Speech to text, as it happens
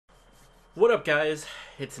What up, guys?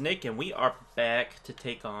 It's Nick, and we are back to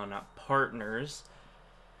take on Partners.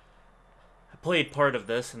 I played part of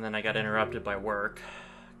this, and then I got interrupted by work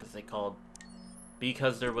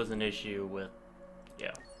because there was an issue with,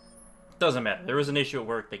 doesn't matter. There was an issue at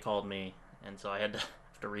work. They called me, and so I had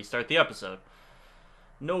to restart the episode.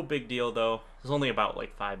 No big deal, though. It was only about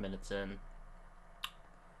like 5 minutes in.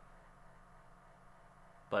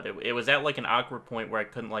 But it was at like an awkward point where I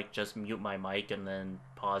couldn't like just mute my mic and then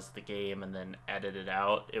pause the game and then edit it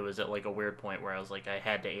out. It was at like a weird point where I was like, I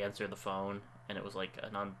had to answer the phone, and it was like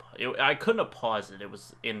I couldn't have paused it. It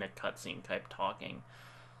was in a cutscene type talking,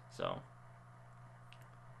 so I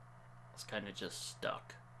was kind of just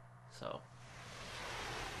stuck. So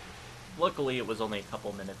luckily it was only a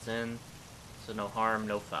couple minutes in, so no harm,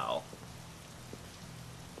 no foul.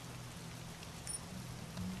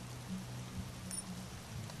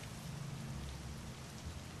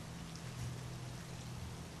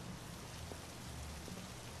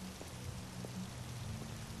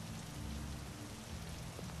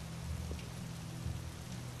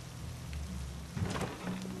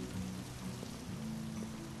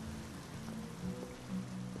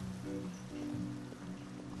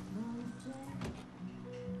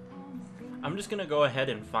 I'm just gonna go ahead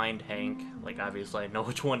and find Hank. Like, obviously I know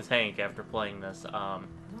which one is Hank after playing this.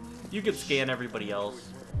 You could scan everybody else,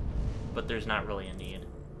 but there's not really a need.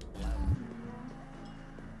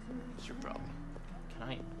 What's your problem?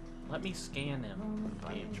 Let me scan him.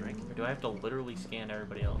 Buy a drink? Or do I have to literally scan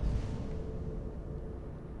everybody else?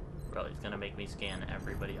 Really, he's gonna make me scan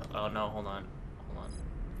everybody else. Oh no, hold on. Hold on.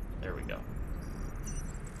 There we go.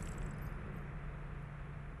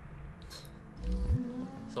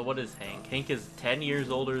 So what is Hank? Hank is 10 years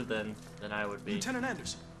older than I would be. Lieutenant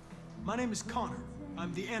Anderson, my name is Connor.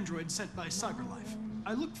 I'm the android sent by CyberLife.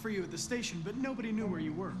 I looked for you at the station, but nobody knew where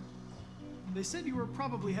you were. They said you were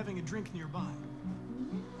probably having a drink nearby.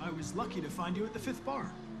 I was lucky to find you at the 5th bar.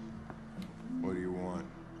 What do you want?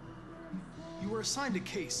 You were assigned a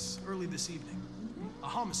case early this evening. A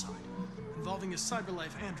homicide involving a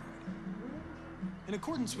CyberLife android. In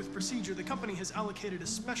accordance with procedure, the company has allocated a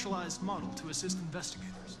specialized model to assist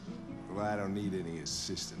investigators. Well, I don't need any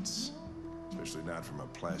assistance. Especially not from a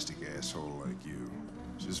plastic asshole like you.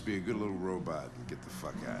 Just be a good little robot and get the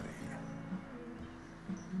fuck out of here.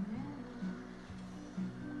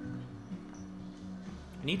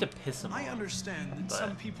 I need to piss him off. I understand that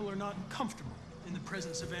some people are not comfortable in the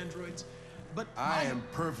presence of androids, but I am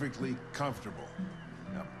perfectly comfortable.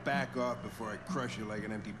 Now back off before I crush you like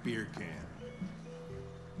an empty beer can.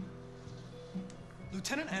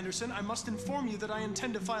 Lieutenant Anderson, I must inform you that I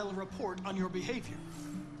intend to file a report on your behavior.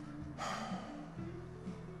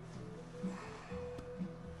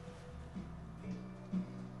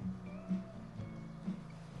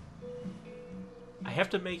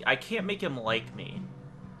 I can't make him like me.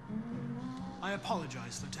 I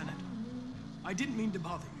apologize, Lieutenant. I didn't mean to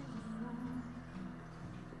bother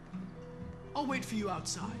you. I'll wait for you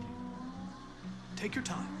outside. Take your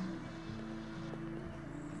time.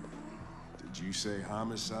 Did you say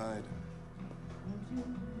homicide?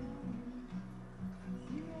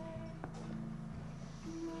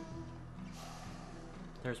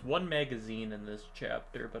 There's one magazine in this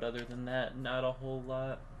chapter, but other than that, not a whole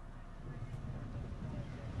lot.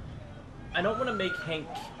 I don't want to make Hank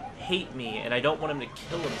hate me, and I don't want him to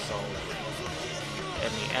kill himself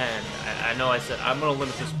in the end. I know I said I'm going to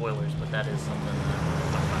limit the spoilers, but that is something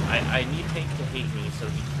that I need Hank to hate me, so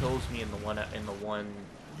he kills me in the one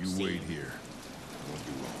You scene. wait here. Won't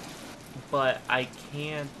do wrong. But I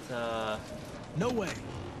can't, No way.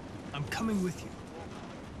 I'm coming with you.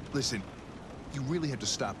 Listen, you really have to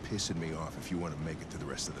stop pissing me off if you want to make it to the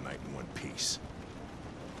rest of the night in one piece.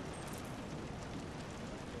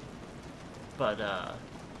 But,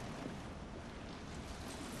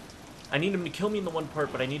 I need him to kill me in the one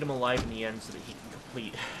part, but I need him alive in the end so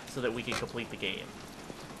that we can complete the game.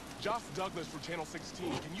 Josh Douglas for Channel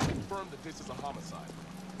 16. Can you confirm that this is a homicide?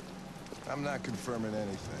 I'm not confirming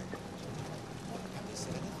anything. Have they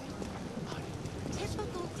said anything?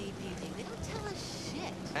 Typical DPD. They don't tell us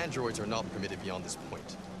shit. Androids are not permitted beyond this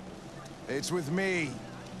point. It's with me.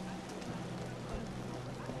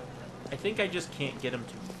 I think I just can't get him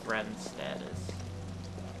to friend status.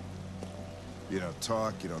 You don't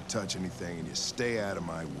talk, you don't touch anything, and you stay out of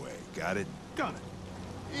my way. Got it? Got it.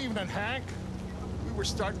 Evening, Hank. We were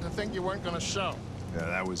starting to think you weren't gonna show. Yeah,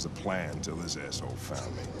 that was the plan till this asshole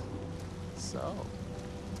found me. So,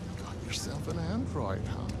 got yourself an android,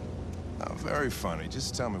 huh? Oh, very funny.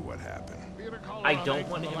 Just tell me what happened. I don't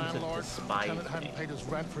want him to despise Tenant me. hadn't paid his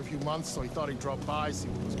rent for a few months, so he thought he'd drop by, see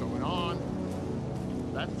what was going on.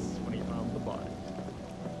 That's when he found the body.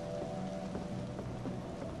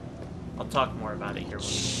 I'll talk more about it here.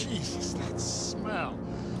 Jesus, that smell.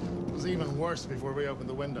 It was even worse before we opened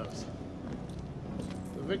the windows.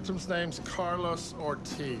 The victim's name's Carlos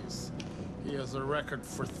Ortiz. He has a record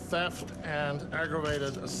for theft and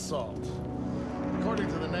aggravated assault. According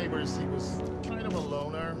to the neighbors, he was kind of a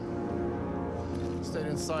loner. Stayed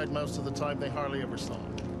inside most of the time. They hardly ever saw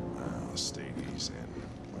him. Well, stayed easy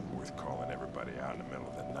in. Wasn't worth calling everybody out in the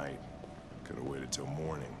middle of the night. Could have waited till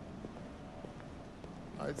morning.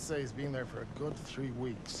 I'd say he's been there for a good 3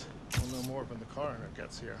 weeks. We'll know more when the coroner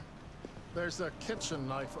gets here. There's a kitchen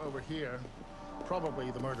knife over here.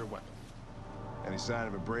 Probably the murder weapon. Any sign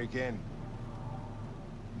of a break-in?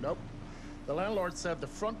 Nope. The landlord said the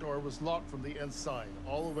front door was locked from the inside.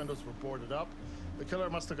 All the windows were boarded up. The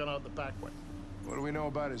killer must have gone out the back way. What do we know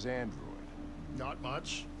about his android? Not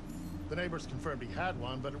much. The neighbors confirmed he had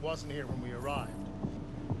one, but it wasn't here when we arrived.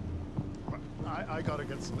 I gotta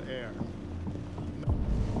get some air.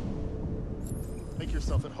 Make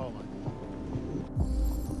yourself at home.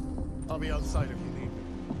 I'll be outside if you need me.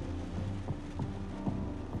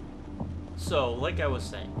 So, like I was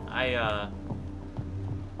saying, I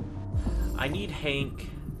need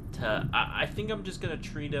Hank to... I think I'm just gonna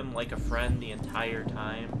treat him like a friend the entire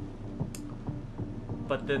time.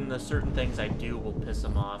 But then the certain things I do will piss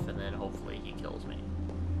him off, and then hopefully he kills me.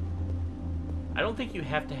 I don't think you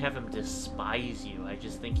have to have him despise you. I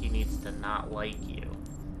just think he needs to not like you.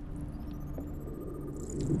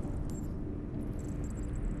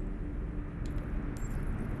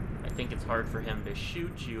 I think it's hard for him to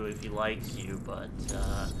shoot you if he likes you, but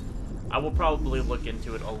I will probably look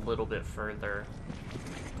into it a little bit further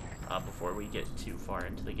before we get too far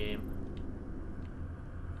into the game.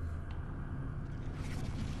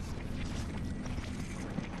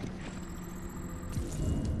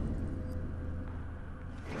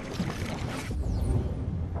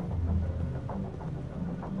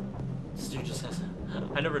 This dude just has...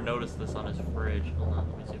 I never noticed this on his fridge. Hold on,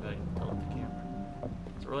 let me see if I can tilt the camera.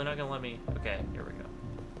 It's really not gonna let me... Okay, here we go.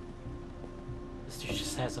 This dude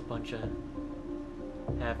just has a bunch of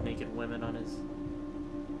half-naked women on his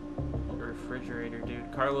refrigerator,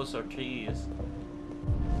 dude. Carlos Ortiz.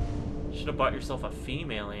 Should have bought yourself a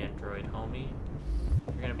female android, homie.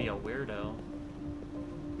 You're gonna be a weirdo.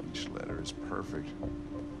 Each letter is perfect.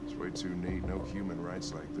 It's way too neat. No human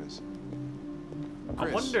writes like this. Chris,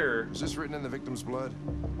 I wonder... was this written in the victim's blood?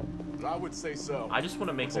 I would say so. I just want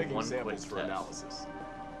to make We're a taking one quick samples for test. analysis.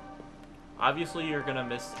 Obviously, you're gonna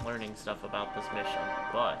miss learning stuff about this mission,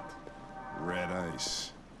 but... Red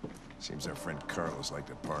ice. Seems our friend Carlos liked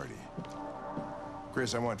to party.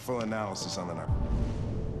 Chris, I want full analysis on the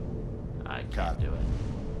I can't do it.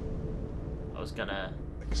 I was gonna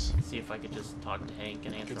see if I could just talk to Hank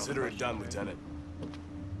and answer Consider all the it done, questions. Lieutenant.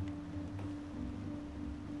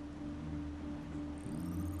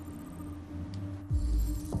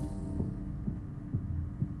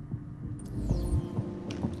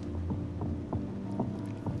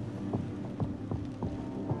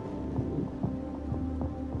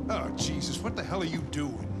 Oh, Jesus, what the hell are you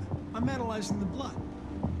doing? I'm analyzing the blood.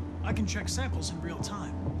 I can check samples in real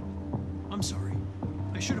time. I'm sorry.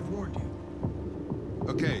 I should have warned you.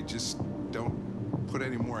 Okay, just don't put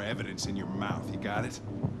any more evidence in your mouth, you got it?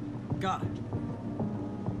 Got it.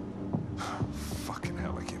 Fucking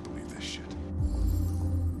hell, I can't believe this shit.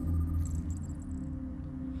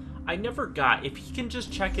 I never got, if he can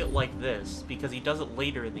just check it like this, because he does it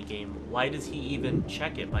later in the game, why does he even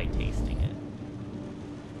check it by tasting it?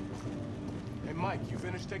 Hey, Mike, you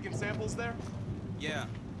finished taking samples there? Yeah,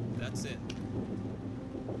 that's it.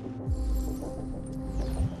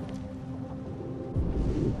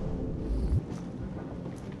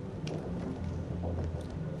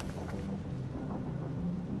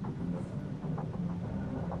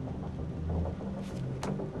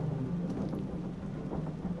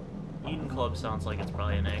 Eden Club sounds like it's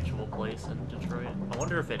probably an actual place in Detroit. I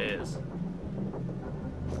wonder if it is.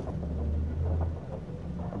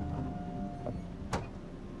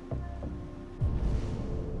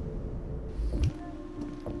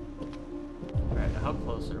 Alright, how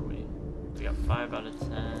close are we? We got 5 out of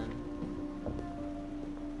 10.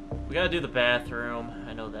 We gotta do the bathroom,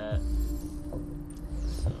 I know that.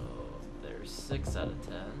 So, there's 6 out of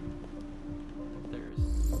 10. There's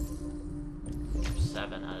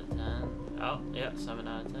 7 out of 10. Oh, yeah, 7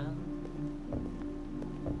 out of 10.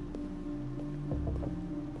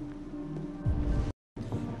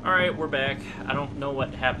 Alright, we're back. I don't know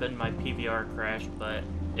what happened. My PVR crashed, but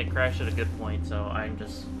it crashed at a good point, so I can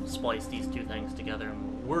just splice these two things together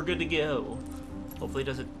and we're good to go. Hopefully it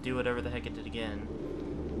doesn't do whatever the heck it did again.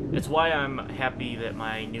 It's why I'm happy that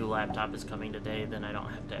my new laptop is coming today, then I don't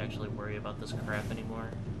have to actually worry about this crap anymore.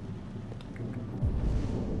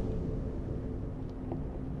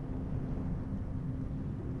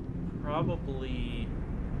 Probably...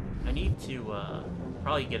 I need to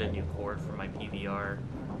probably get a new cord for my PVR.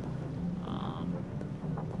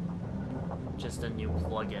 Just a new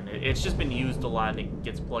plug-in. It's just been used a lot and it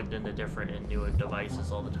gets plugged into different and newer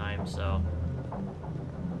devices all the time, so...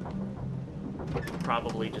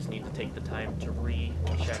 Probably just need to take the time to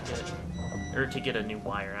recheck it. Or to get a new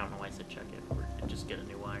wire. I don't know why I said check it. Or just get a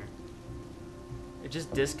new wire. It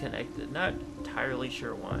just disconnected. Not entirely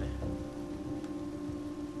sure why.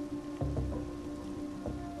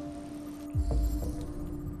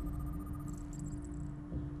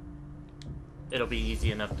 It'll be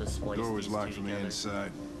easy enough to splice Door was these locked two from the together.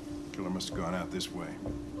 inside. Killer must have gone out this way.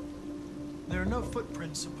 There are no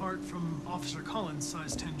footprints apart from Officer Collins'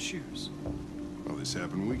 size 10 shoes. Well, this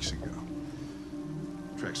happened weeks ago.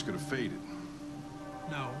 Tracks could have faded.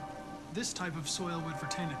 No, this type of soil would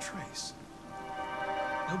retain a trace.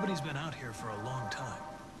 Nobody's been out here for a long time.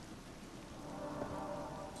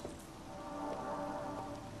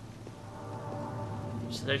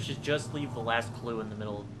 So they should just leave the last clue in the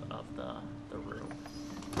middle of the room.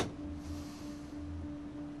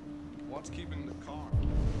 What's keeping the car?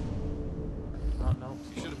 Oh, no.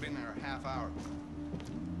 You should have been there a half hour.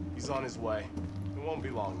 He's on his way. It won't be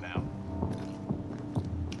long now.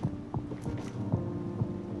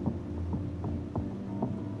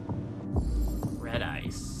 Red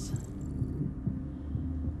ice.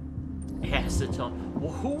 Acetone.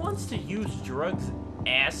 Well, who wants to use drugs?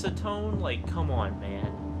 Acetone? Like, come on,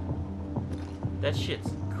 man. That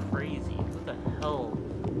shit's crazy. What the hell?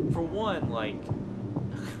 For one, like,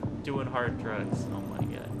 doing hard drugs. Oh my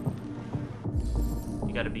god.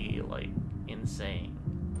 You gotta be, like, insane.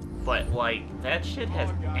 But, like, that shit has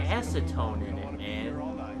acetone in it, man.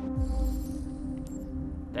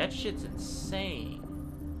 That shit's insane.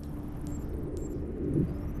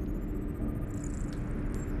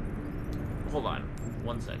 Hold on.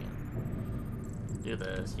 1 second. Do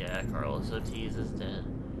this. Yeah, Carlos Ortiz is dead.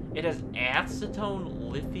 It has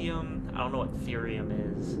acetone, lithium, I don't know what therium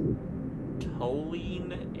is,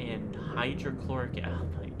 toluene, and hydrochloric. Oh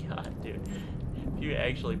my god, dude. If you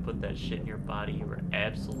actually put that shit in your body, you were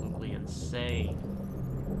absolutely insane.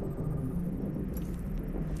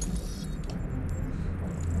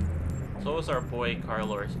 So was our boy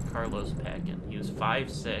Carlos Packin. He was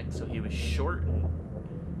 5'6", so he was shortened.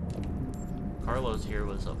 Carlos here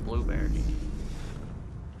was a blueberry.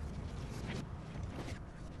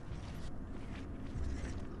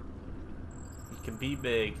 You can be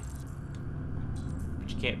big, but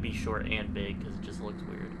you can't be short and big because it just looks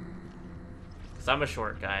weird. Because I'm a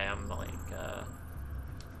short guy, I'm like,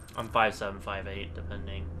 I'm 5'7", 5'8",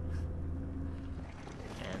 depending.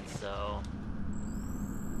 And so,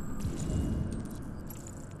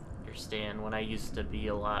 understand, when I used to be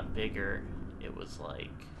a lot bigger, it was like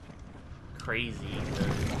crazy.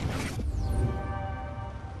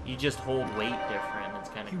 You just hold weight different, it's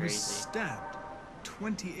kind of crazy. He was stabbed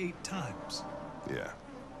 28 times. Yeah.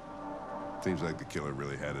 Seems like the killer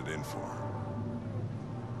really had it in for him.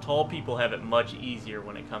 Tall people have it much easier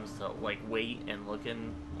when it comes to like weight and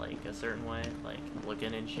looking like a certain way, like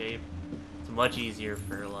looking in shape. It's much easier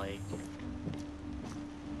for like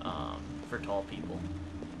for tall people.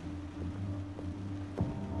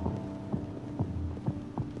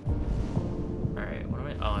 All right, what am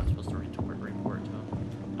I? Oh, I'm supposed to report to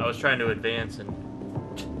him. I was trying to advance and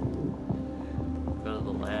go to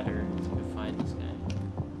the ladder so I can find this guy.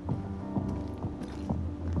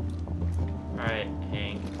 All right,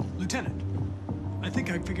 Hank. Lieutenant, I think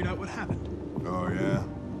I figured out what happened. Oh, yeah?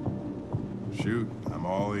 Shoot, I'm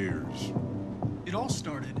all ears. It all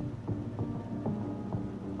started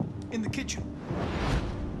in the kitchen.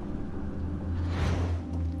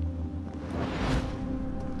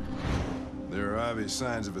 There are obvious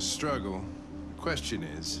signs of a struggle. The question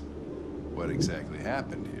is, what exactly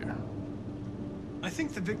happened here? I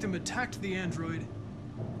think the victim attacked the android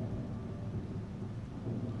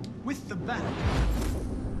with the bat.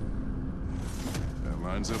 That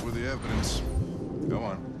lines up with the evidence. Go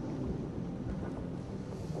on.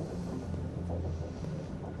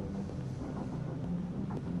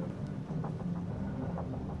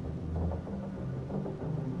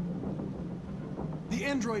 The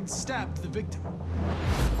android stabbed the victim.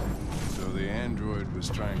 So the android was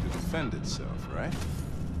trying to defend itself, right?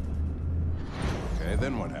 Okay,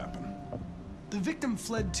 then what happened? The victim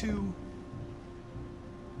fled to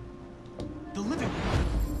the living room.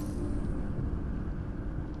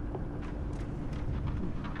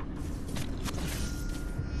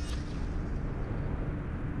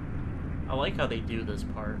 I like how they do this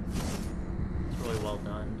part. It's really well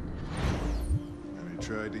done.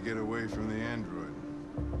 tried to get away from the android.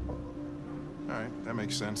 Alright, that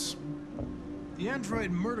makes sense. The android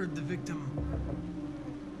murdered the victim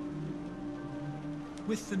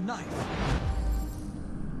with the knife.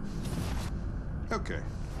 Okay.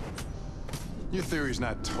 Your theory's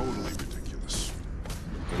not totally ridiculous,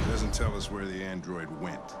 but it doesn't tell us where the android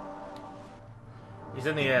went. He's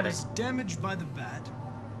in the It attic. was damaged by the bat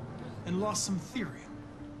and lost some therium.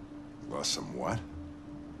 Lost some what?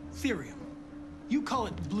 Therium. You call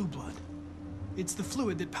it blue blood. It's the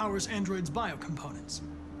fluid that powers androids' biocomponents.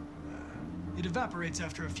 It evaporates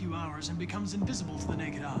after a few hours and becomes invisible to the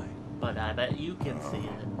naked eye. But I bet you can see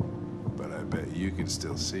it. But I bet you can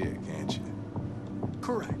still see it, can't you?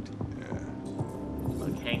 Correct. Yeah.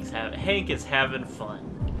 Look, Hank is having fun.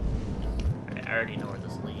 I already know where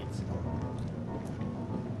this leads.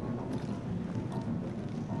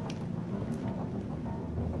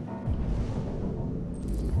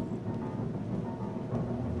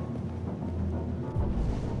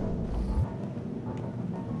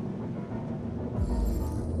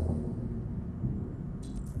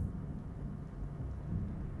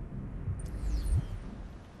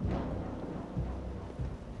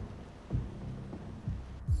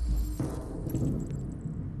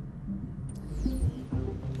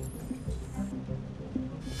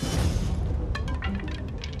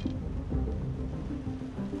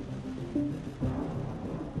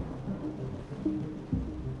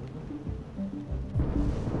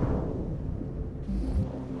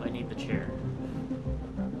 I need the chair.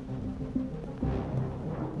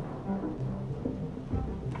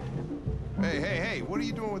 Hey, what are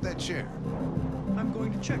you doing with that chair? I'm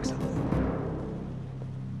going to check something.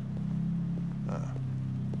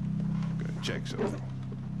 Gonna check something.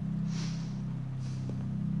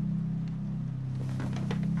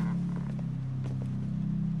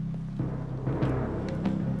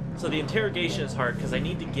 So the interrogation is hard because I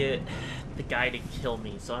need to get the guy to kill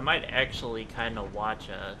me. So I might actually kind of watch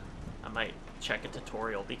I might check a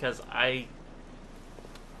tutorial because I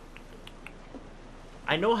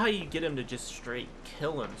know how you get him to just straight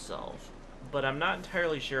kill himself, but I'm not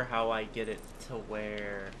entirely sure how I get it to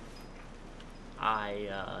where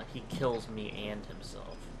he kills me and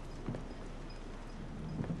himself.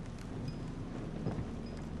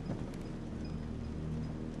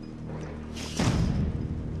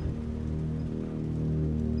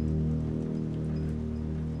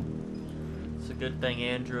 It's a good thing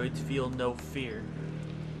androids feel no fear.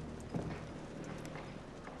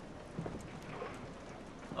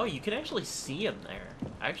 Oh, you can actually see him there.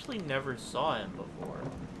 I actually never saw him before.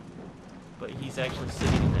 But he's actually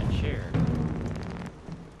sitting in that chair.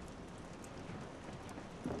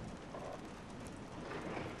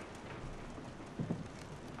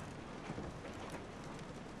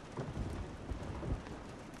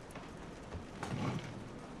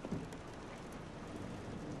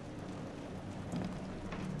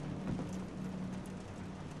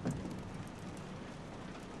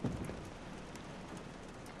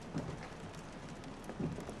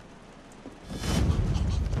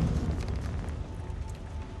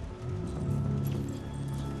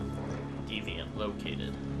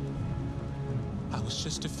 Located. I was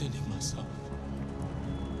just defending myself.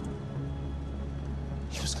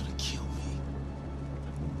 He was gonna kill me.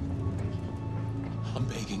 I'm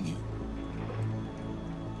begging you.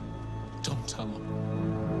 Don't tell him.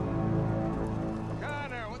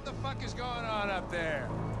 Connor, what the fuck is going on up there?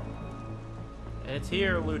 It's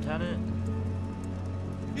here, Lieutenant.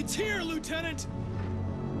 It's here, Lieutenant!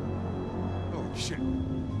 Oh, shit.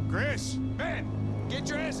 Chris, Ben, get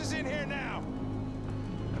your asses in here now!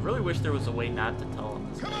 I really wish there was a way not to tell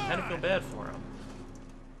him this. I kind of feel bad for him.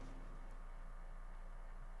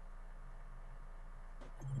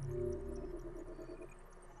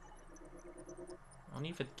 I don't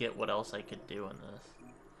even get what else I could do in this.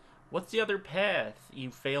 What's the other path? You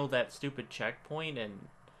fail that stupid checkpoint and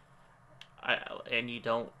you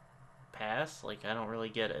don't pass? Like, I don't really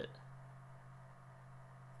get it.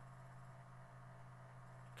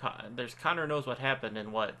 There's Connor knows what happened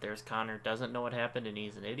and what? There's Connor doesn't know what happened and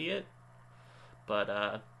he's an idiot. But,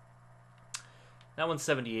 that one's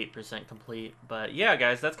 78% complete. But, yeah,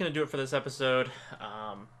 guys, that's going to do it for this episode.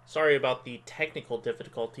 Sorry about the technical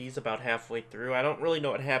difficulties about halfway through. I don't really know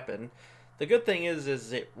what happened. The good thing is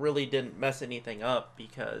it really didn't mess anything up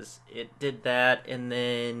because it did that and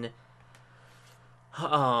then,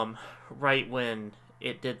 right when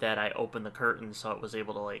it did that, I opened the curtain so it was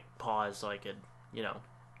able to, like, pause so I could, you know,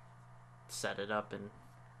 set it up and,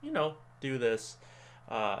 you know, do this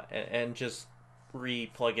and just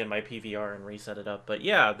plug in my PVR and reset it up. But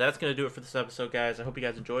yeah, that's gonna do it for this episode, guys. I hope you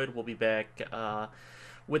guys enjoyed. We'll be back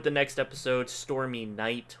with the next episode, Stormy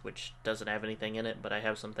Night, which doesn't have anything in it, but I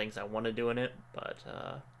have some things I want to do in it. But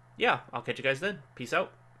yeah, I'll catch you guys then. Peace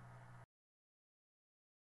out.